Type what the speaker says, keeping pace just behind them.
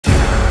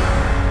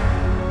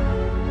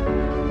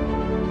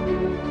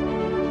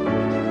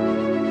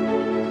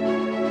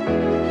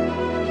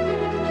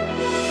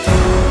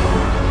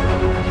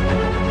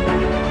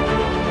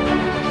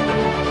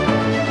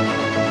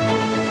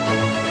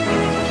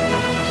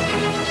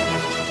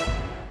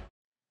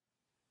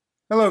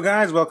Hello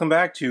guys, welcome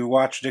back to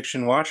Watch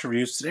Addiction Watch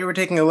Reviews. Today we're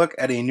taking a look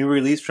at a new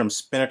release from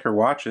Spinnaker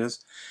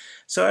Watches.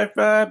 So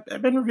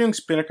I've been reviewing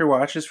Spinnaker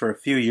watches for a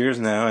few years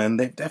now, and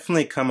they've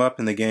definitely come up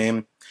in the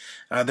game.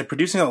 They're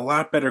producing a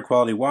lot better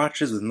quality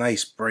watches with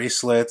nice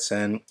bracelets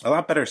and a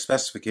lot better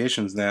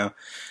specifications now.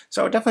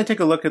 So I would definitely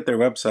take a look at their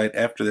website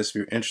after this if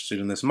you're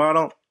interested in this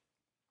model.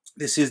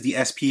 This is the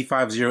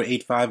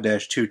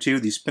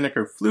SP-5058-01, the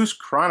Spinnaker Fleuss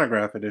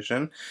Chronograph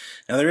edition.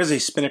 Now there is a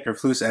Spinnaker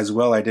Fleuss as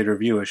well. I did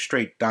review a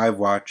straight dive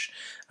watch,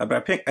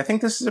 but I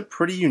think this is a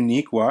pretty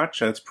unique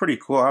watch. It's pretty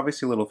cool.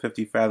 Obviously a little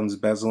 50 fathoms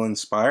bezel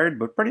inspired,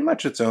 but pretty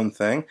much its own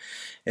thing.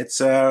 It's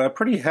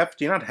pretty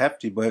hefty, not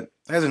hefty, but it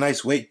has a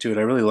nice weight to it.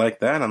 I really like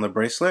that on the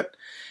bracelet.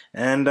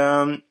 And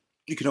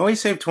you can always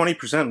save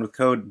 20% with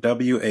code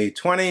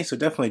WA20, so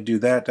definitely do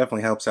that.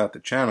 Definitely helps out the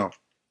channel.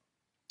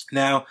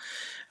 Now,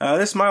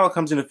 this model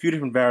comes in a few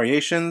different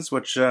variations,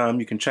 which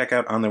you can check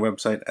out on their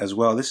website as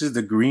well. This is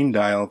the green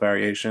dial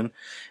variation,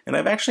 and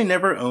I've actually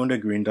never owned a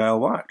green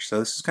dial watch, so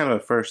this is kind of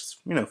a first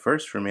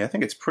for me. I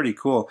think it's pretty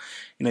cool.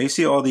 You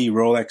see all the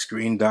Rolex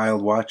green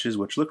dialed watches,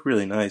 which look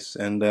really nice,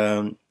 and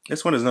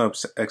this one is no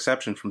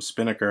exception from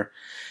Spinnaker.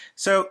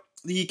 So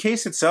the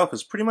case itself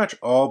is pretty much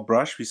all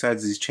brushed,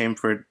 besides these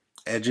chamfered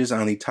edges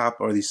on the top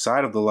or the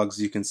side of the lugs.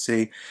 As you can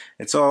see,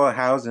 it's all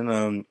housed in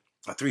a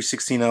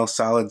 316L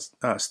solid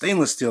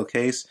stainless steel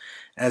case,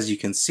 as you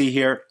can see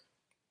here,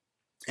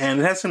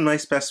 and it has some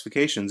nice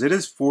specifications. It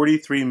is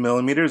 43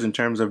 millimeters in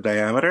terms of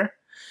diameter.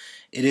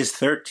 It is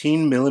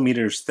 13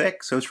 millimeters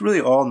thick, so it's really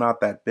all not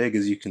that big,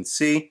 as you can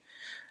see,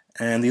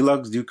 and the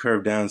lugs do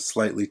curve down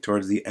slightly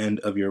towards the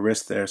end of your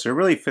wrist there, so it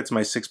really fits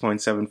my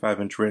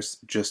 6.75 inch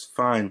wrist just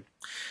fine.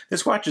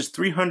 This watch is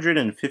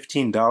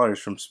 $315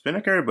 from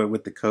Spinnaker, but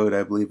with the code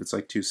I believe it's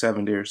like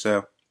 $270 or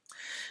so.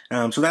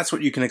 So that's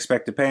what you can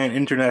expect to pay, and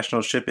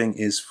international shipping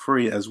is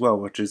free as well,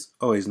 which is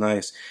always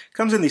nice. It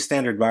comes in the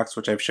standard box,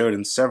 which I've showed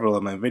in several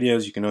of my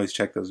videos. You can always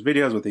check those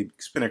videos with a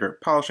Spinnaker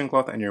polishing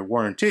cloth and your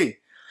warranty.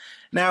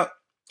 Now,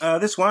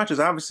 this watch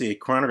is obviously a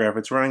chronograph.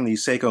 It's running the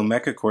Seiko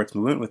Mecha Quartz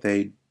movement with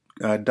a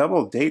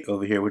double date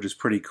over here, which is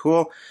pretty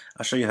cool.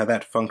 I'll show you how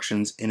that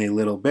functions in a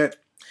little bit.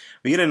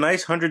 We get a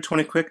nice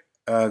 120 click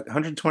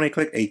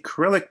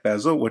acrylic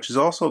bezel, which is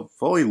also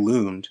fully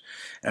loomed,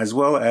 as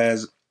well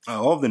as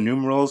all of the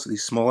numerals, the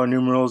smaller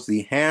numerals,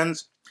 the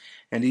hands,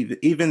 and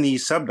even the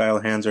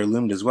subdial hands are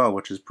loomed as well,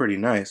 which is pretty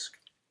nice.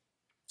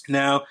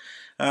 Now,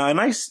 a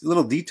nice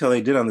little detail they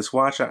did on this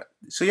watch.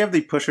 So you have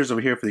the pushers over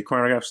here for the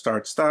chronograph,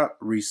 start, stop,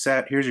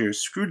 reset. Here's your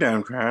screw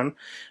down crown.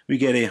 We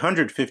get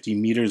 150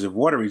 meters of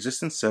water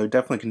resistance, so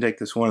definitely can take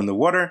this one in the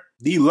water.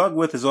 The lug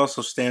width is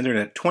also standard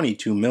at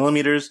 22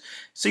 millimeters,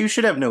 so you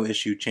should have no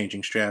issue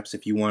changing straps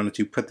if you wanted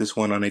to put this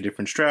one on a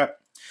different strap.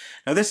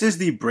 Now this is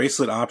the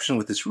bracelet option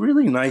with this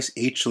really nice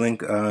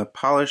H-link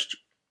polished,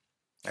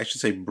 I should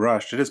say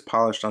brushed. It is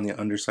polished on the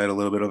underside a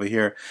little bit over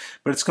here,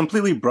 but it's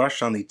completely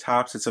brushed on the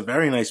tops. It's a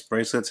very nice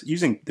bracelet. It's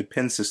using the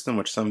pin system,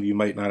 which some of you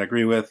might not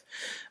agree with,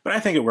 but I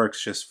think it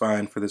works just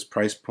fine for this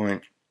price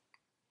point.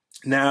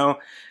 Now,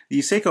 the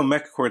Seiko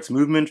Mecha Quartz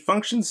movement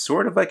functions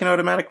sort of like an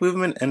automatic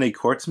movement and a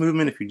quartz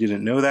movement, if you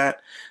didn't know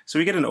that. So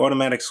we get an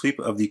automatic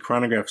sweep of the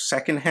chronograph's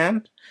second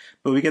hand,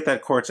 but we get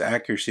that quartz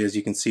accuracy, as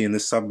you can see in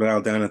this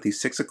subdial down at the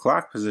 6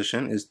 o'clock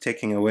position is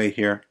ticking away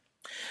here.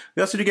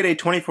 We also do get a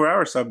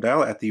 24-hour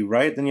subdial at the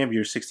right, then you have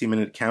your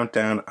 60-minute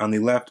countdown on the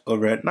left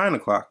over at 9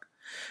 o'clock.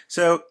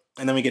 So,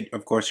 and then we get,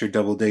 of course, your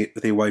double date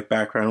with a white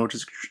background, which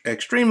is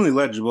extremely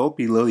legible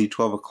below the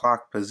 12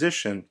 o'clock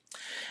position.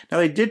 Now,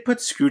 they did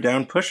put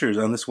screw-down pushers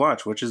on this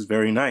watch, which is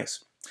very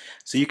nice.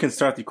 So you can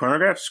start the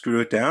chronograph, screw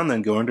it down,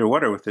 then go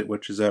underwater with it,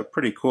 which is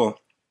pretty cool.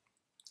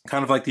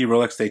 Kind of like the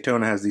Rolex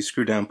Daytona has these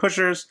screw-down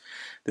pushers,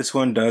 this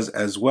one does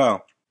as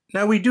well.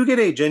 Now, we do get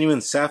a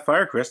genuine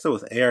sapphire crystal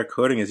with AR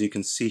coating, as you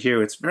can see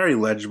here. It's very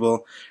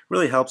legible,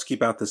 really helps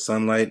keep out the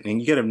sunlight, and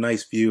you get a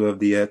nice view of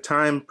the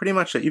time, pretty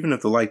much even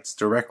if the light's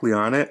directly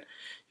on it.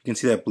 You can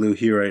see that blue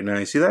here right now.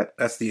 You see that?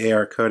 That's the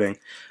AR coating.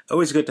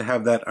 Always good to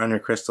have that on your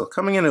crystal.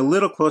 Coming in a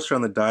little closer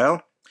on the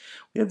dial,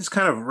 we have this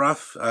kind of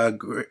rough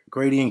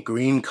gradient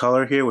green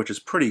color here, which is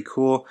pretty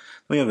cool.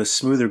 Then we have a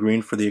smoother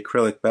green for the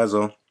acrylic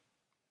bezel.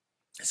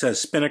 It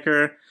says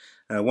Spinnaker,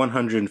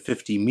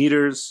 150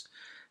 meters.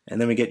 And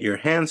then we get your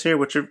hands here,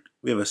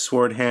 we have a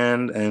sword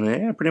hand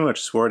and pretty much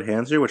sword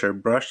hands here, which are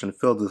brushed and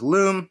filled with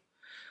lume.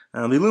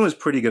 The lume is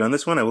pretty good on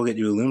this one. I will get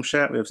you a lume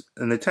shot.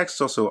 And the text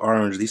is also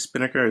orange. The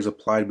Spinnaker is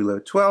applied below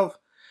 12.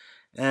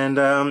 And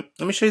let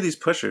me show you these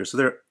pushers.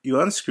 So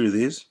you unscrew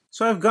these.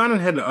 So I've gone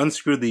ahead and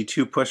unscrewed the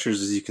two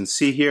pushers, as you can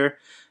see here.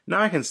 Now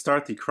I can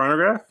start the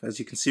chronograph. As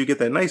you can see, you get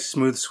that nice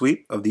smooth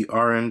sweep of the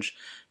orange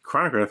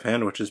chronograph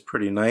hand, which is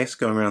pretty nice,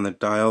 going around the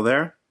dial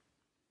there.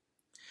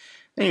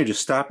 Then you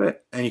just stop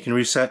it, and you can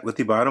reset with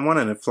the bottom one,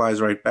 and it flies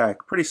right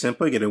back. Pretty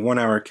simple. You get a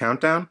 1-hour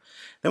countdown.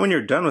 Then when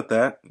you're done with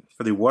that,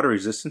 for the water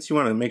resistance, you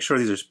want to make sure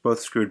these are both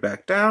screwed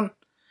back down.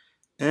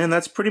 And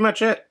that's pretty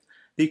much it.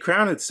 The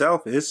crown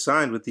itself is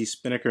signed with the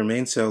Spinnaker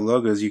mainsail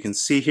logo, as you can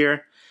see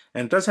here.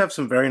 And it does have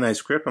some very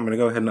nice grip. I'm going to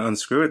go ahead and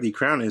unscrew it. The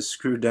crown is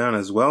screwed down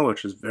as well,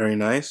 which is very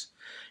nice.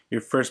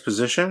 Your first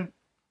position.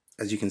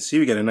 as you can see,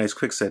 we get a nice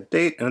quick set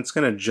date, and it's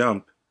going to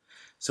jump.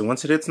 So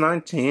once it hits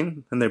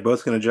 19, then they're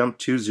both going to jump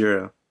to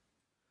 0.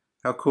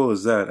 How cool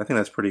is that? I think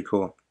that's pretty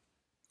cool.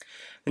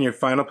 In your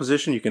final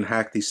position, you can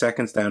hack the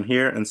seconds down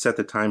here and set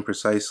the time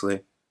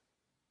precisely.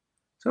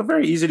 So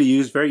very easy to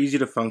use, very easy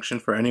to function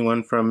for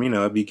anyone from,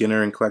 a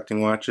beginner in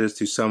collecting watches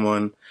to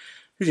someone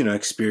who's,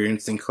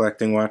 experienced in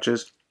collecting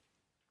watches.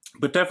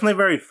 But definitely a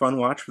very fun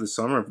watch for the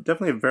summer.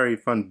 Definitely a very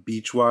fun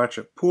beach watch,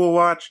 a pool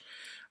watch,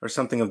 or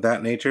something of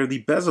that nature. The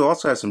bezel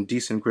also has some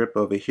decent grip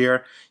over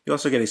here. You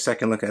also get a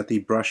second look at the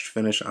brushed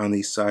finish on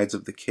the sides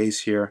of the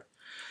case here.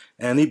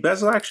 And the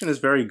bezel action is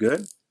very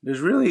good. There's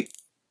really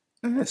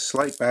a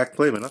slight back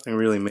play, but nothing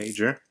really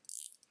major.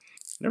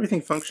 And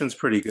everything functions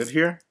pretty good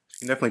here.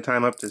 You can definitely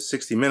time up to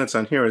 60 minutes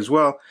on here as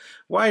well,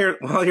 while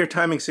you're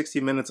timing 60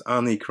 minutes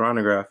on the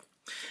chronograph.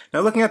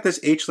 Now looking at this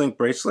H-link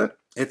bracelet,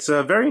 it's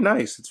very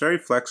nice. It's very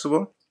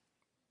flexible.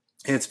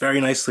 And it's very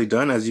nicely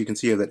done. As you can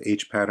see, you have that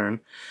H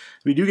pattern.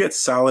 We do get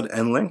solid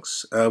end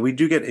links. We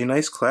do get a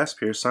nice clasp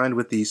here signed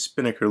with the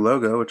Spinnaker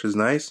logo, which is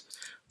nice.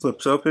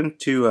 Flips open,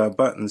 2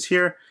 buttons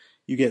here.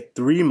 You get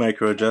 3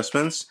 micro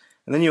adjustments.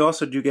 And then you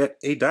also do get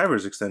a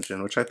diver's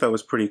extension, which I thought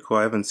was pretty cool.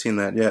 I haven't seen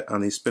that yet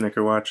on these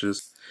Spinnaker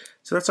watches.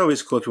 So that's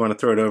always cool if you want to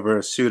throw it over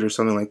a suit or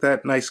something like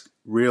that. Nice,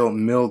 real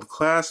milled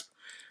clasp.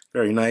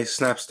 Very nice.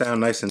 Snaps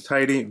down nice and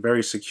tidy.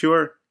 Very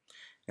secure.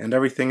 And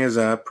everything is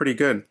pretty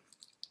good.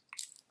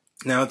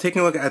 Now,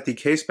 taking a look at the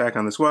case back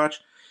on this watch,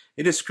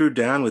 it is screwed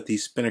down with the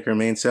Spinnaker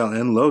mainsail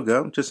and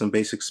logo. Just some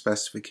basic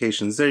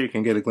specifications there. You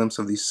can get a glimpse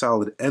of the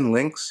solid end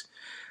links,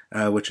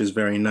 which is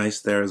very nice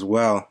there as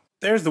well.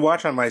 There's the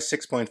watch on my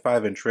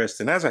 6.5-inch wrist,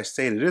 and as I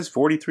stated, it is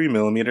 43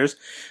 millimeters,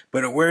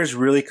 but it wears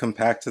really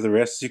compact to the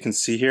wrist. As you can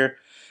see here,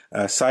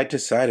 side to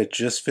side, it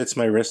just fits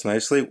my wrist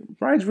nicely. It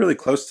rides really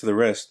close to the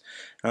wrist.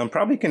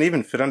 Probably can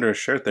even fit under a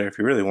shirt there if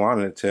you really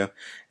wanted it to.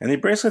 And the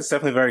bracelet's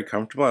definitely very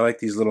comfortable. I like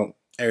these little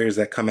areas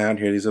that come out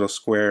here, these little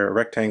square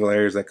rectangle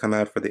areas that come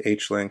out for the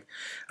H-link.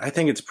 I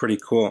think it's pretty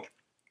cool.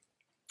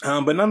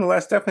 But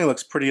nonetheless, definitely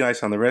looks pretty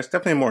nice on the wrist.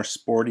 Definitely a more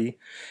sporty,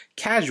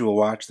 casual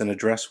watch than a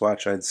dress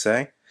watch, I'd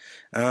say.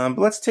 But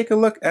let's take a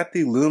look at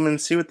the lume and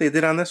see what they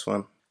did on this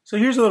one. So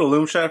here's a little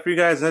lume shot for you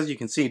guys, and as you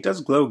can see, it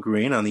does glow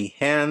green on the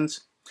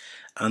hands,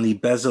 on the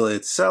bezel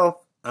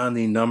itself, on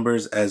the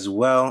numbers as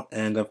well,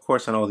 and of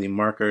course on all the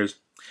markers.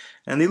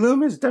 And the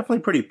lume is definitely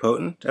pretty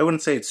potent. I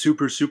wouldn't say it's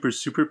super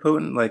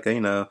potent like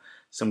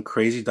some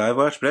crazy dive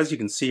watch, but as you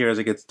can see here, as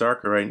it gets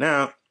darker right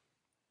now,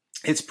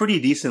 it's pretty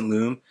decent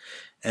lume,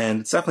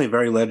 and it's definitely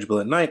very legible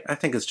at night. I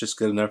think it's just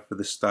good enough for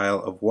this style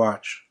of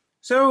watch.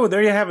 So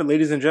there you have it,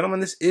 ladies and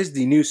gentlemen. This is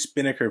the new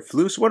Spinnaker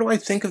Fleuss. What do I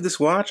think of this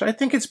watch? I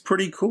think it's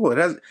pretty cool. It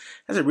has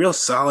a real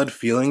solid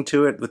feeling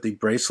to it with the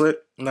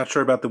bracelet. I'm not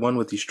sure about the one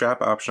with the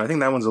strap option. I think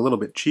that one's a little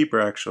bit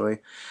cheaper, actually.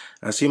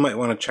 So you might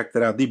want to check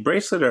that out.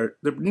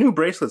 The new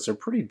bracelets are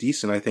pretty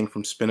decent, I think,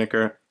 from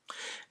Spinnaker.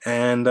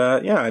 And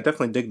yeah, I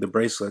definitely dig the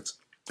bracelets.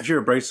 If you're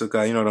a bracelet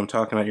guy, you know what I'm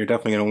talking about. You're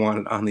definitely going to want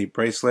it on the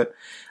bracelet.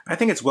 I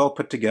think it's well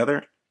put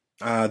together.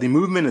 The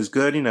movement is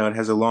good, it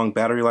has a long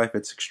battery life,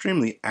 it's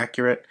extremely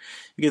accurate.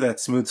 You get that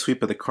smooth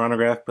sweep of the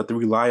chronograph, but the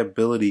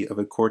reliability of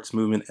a quartz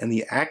movement and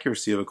the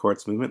accuracy of a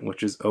quartz movement,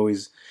 which is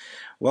always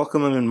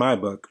welcome in my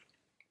book.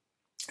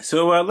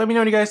 So let me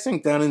know what you guys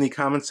think down in the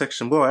comments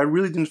section below. I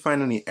really didn't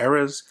find any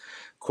errors,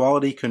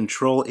 quality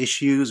control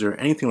issues, or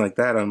anything like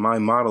that on my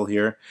model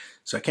here,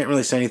 so I can't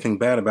really say anything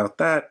bad about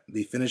that.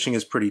 The finishing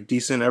is pretty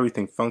decent,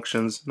 everything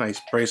functions,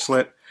 nice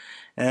bracelet.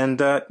 And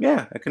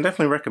yeah, I can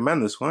definitely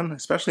recommend this one,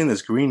 especially in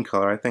this green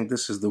color. I think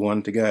this is the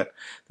one to get.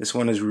 This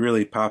one is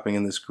really popping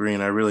in this green.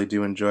 I really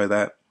do enjoy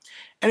that.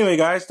 Anyway,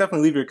 guys,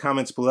 definitely leave your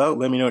comments below.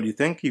 Let me know what you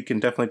think. You can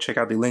definitely check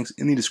out the links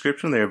in the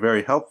description. They are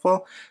very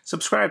helpful.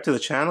 Subscribe to the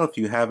channel if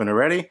you haven't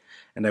already.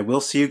 And I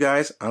will see you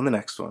guys on the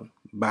next one.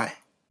 Bye.